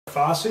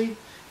Fossey,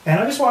 and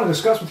I just want to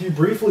discuss with you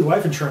briefly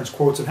life insurance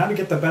quotes and how to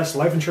get the best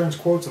life insurance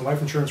quotes and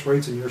life insurance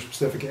rates in your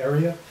specific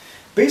area.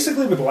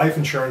 Basically with life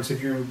insurance,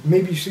 if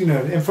maybe you've seen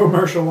an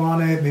infomercial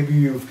on it, maybe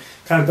you've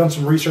kind of done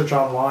some research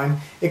online,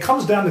 it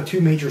comes down to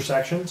two major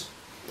sections.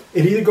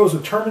 It either goes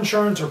with term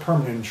insurance or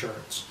permanent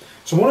insurance.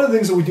 So one of the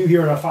things that we do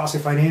here at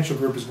Fossey Financial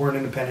Group is we're an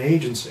independent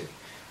agency.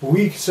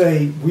 We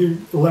say we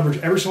leverage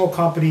every single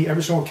company,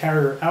 every single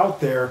carrier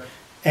out there,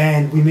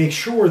 and we make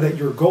sure that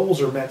your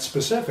goals are met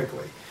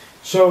specifically.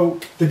 So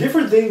the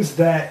different things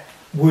that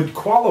would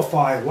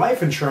qualify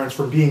life insurance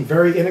from being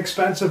very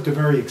inexpensive to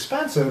very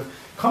expensive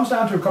comes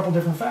down to a couple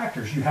different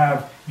factors. You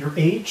have your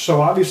age,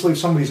 so obviously if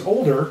somebody's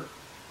older,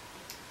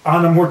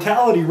 on a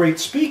mortality rate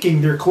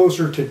speaking, they're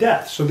closer to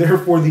death. So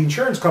therefore the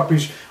insurance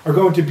companies are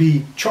going to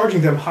be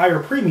charging them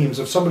higher premiums.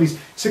 If somebody's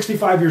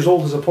 65 years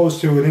old as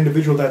opposed to an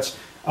individual that's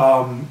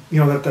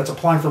that's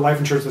applying for life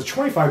insurance that's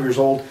 25 years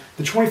old,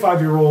 the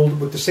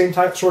 25-year-old with the same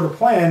sort of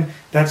plan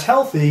that's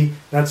healthy,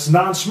 that's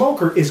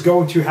non-smoker, is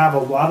going to have a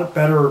lot of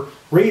better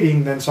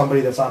rating than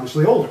somebody that's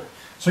obviously older.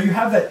 So you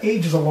have that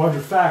age as a larger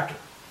factor.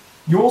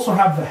 You also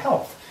have the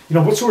health.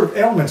 What sort of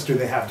ailments do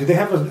they have? Do they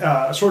have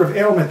a sort of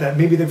ailment that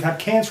maybe they've had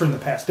cancer in the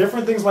past?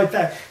 Different things like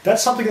that.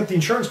 That's something that the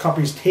insurance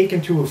companies take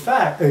into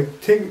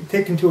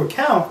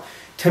account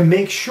to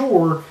make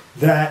sure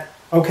that,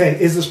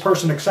 okay, is this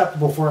person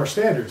acceptable for our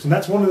standards? And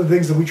that's one of the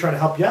things that we try to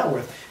help you out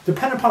with.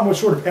 Depending upon what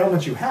sort of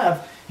ailments you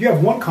have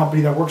one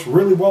company that works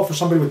really well for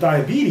somebody with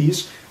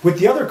diabetes. With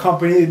the other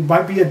company, it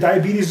might be a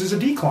diabetes is a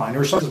decline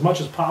or something as much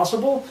as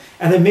possible,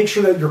 and then make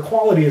sure that your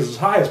quality is as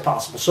high as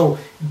possible. So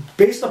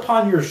based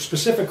upon your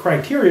specific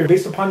criteria,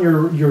 based upon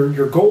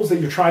your goals that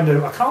you're trying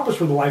to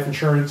accomplish with the life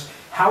insurance,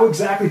 how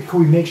exactly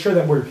can we make sure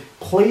that we're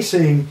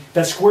placing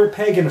that square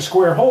peg in a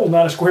square hole,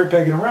 not a square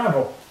peg in a round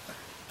hole?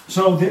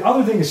 So the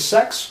other thing is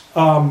sex,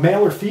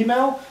 male or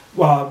female.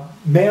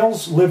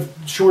 Males live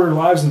shorter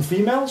lives than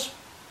females.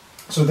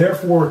 So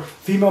therefore,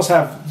 females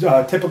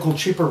have typical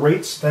cheaper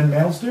rates than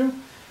males do.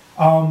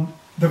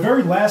 The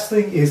very last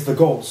thing is the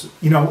goals.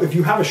 If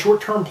you have a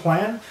short-term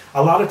plan,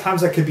 a lot of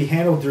times that could be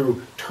handled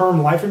through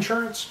term life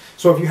insurance.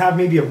 So if you have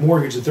maybe a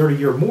mortgage, a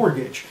 30-year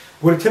mortgage,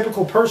 what a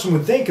typical person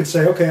would think and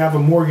say, okay, I have a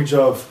mortgage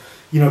of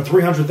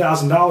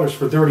 $300,000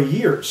 for 30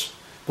 years.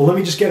 Well, let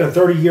me just get a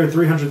 30-year,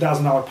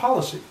 $300,000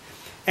 policy.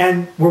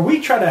 And where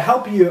we try to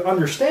help you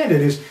understand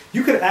it is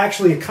you could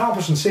actually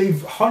accomplish and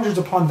save hundreds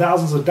upon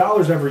thousands of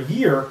dollars every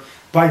year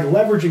by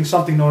leveraging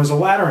something known as a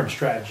laddering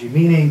strategy,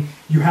 meaning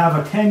you have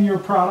a 10-year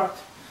product,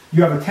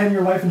 you have a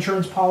 10-year life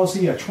insurance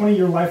policy, a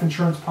 20-year life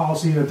insurance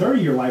policy, and a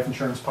 30-year life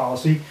insurance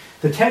policy.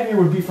 The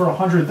 10-year would be for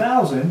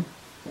 $100,000,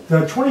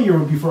 the 20-year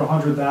would be for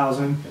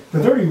 $100,000, the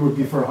 30-year would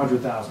be for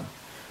 $100,000.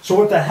 So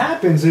what that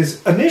happens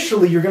is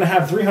initially you're going to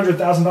have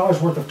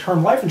 $300,000 worth of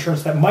term life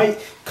insurance that might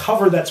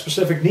cover that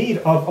specific need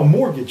of a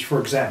mortgage, for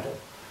example.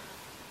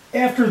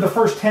 After the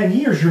first 10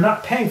 years, you're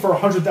not paying for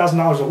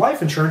 $100,000 of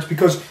life insurance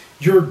because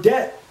your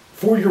debt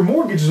for your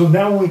mortgage is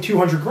now only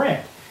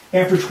 $200,000.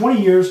 After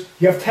 20 years,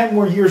 you have 10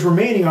 more years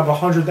remaining of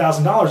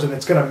 $100,000, and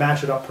it's going to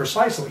match it up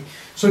precisely.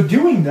 So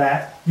doing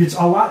that, it's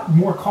a lot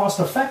more cost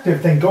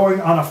effective than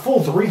going on a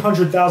full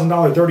 $300,000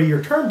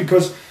 30-year term,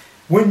 because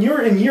when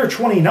you're in year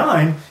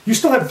 29, you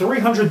still have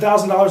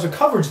 $300,000 of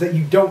coverage that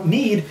you don't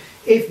need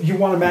if you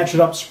want to match it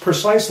up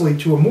precisely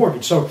to a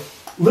mortgage. So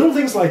little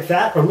things like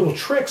that are little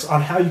tricks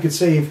on how you could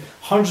save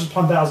hundreds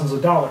upon thousands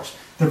of dollars.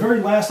 The very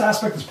last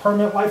aspect is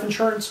permanent life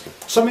insurance.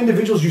 Some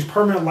individuals use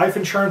permanent life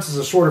insurance as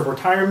a sort of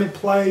retirement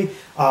play,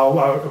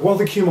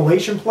 wealth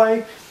accumulation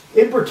play.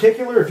 In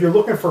particular, if you're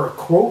looking for a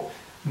quote,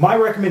 my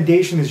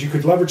recommendation is you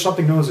could leverage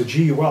something known as a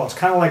GUL. It's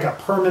kind of like a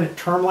permanent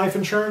term life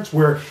insurance,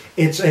 where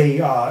it's a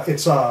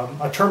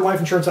term life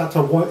insurance out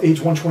to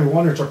age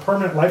 121, or it's a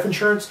permanent life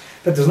insurance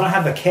that does not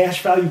have the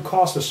cash value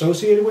cost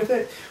associated with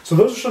it. So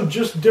those are some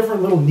just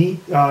different little neat,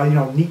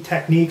 neat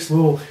techniques,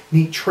 little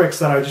neat tricks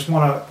that I just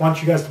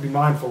want you guys to be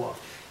mindful of.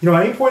 At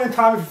any point in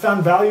time, if you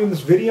found value in this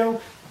video,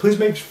 please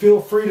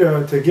feel free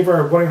to give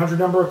our 1-800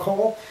 number a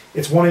call.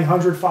 It's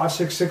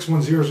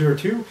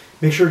 1-800-566-1002.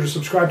 Make sure to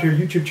subscribe to your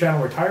YouTube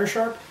channel, Retire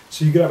Sharp,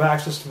 so you can have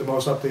access to the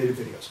most updated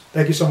videos.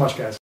 Thank you so much,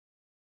 guys.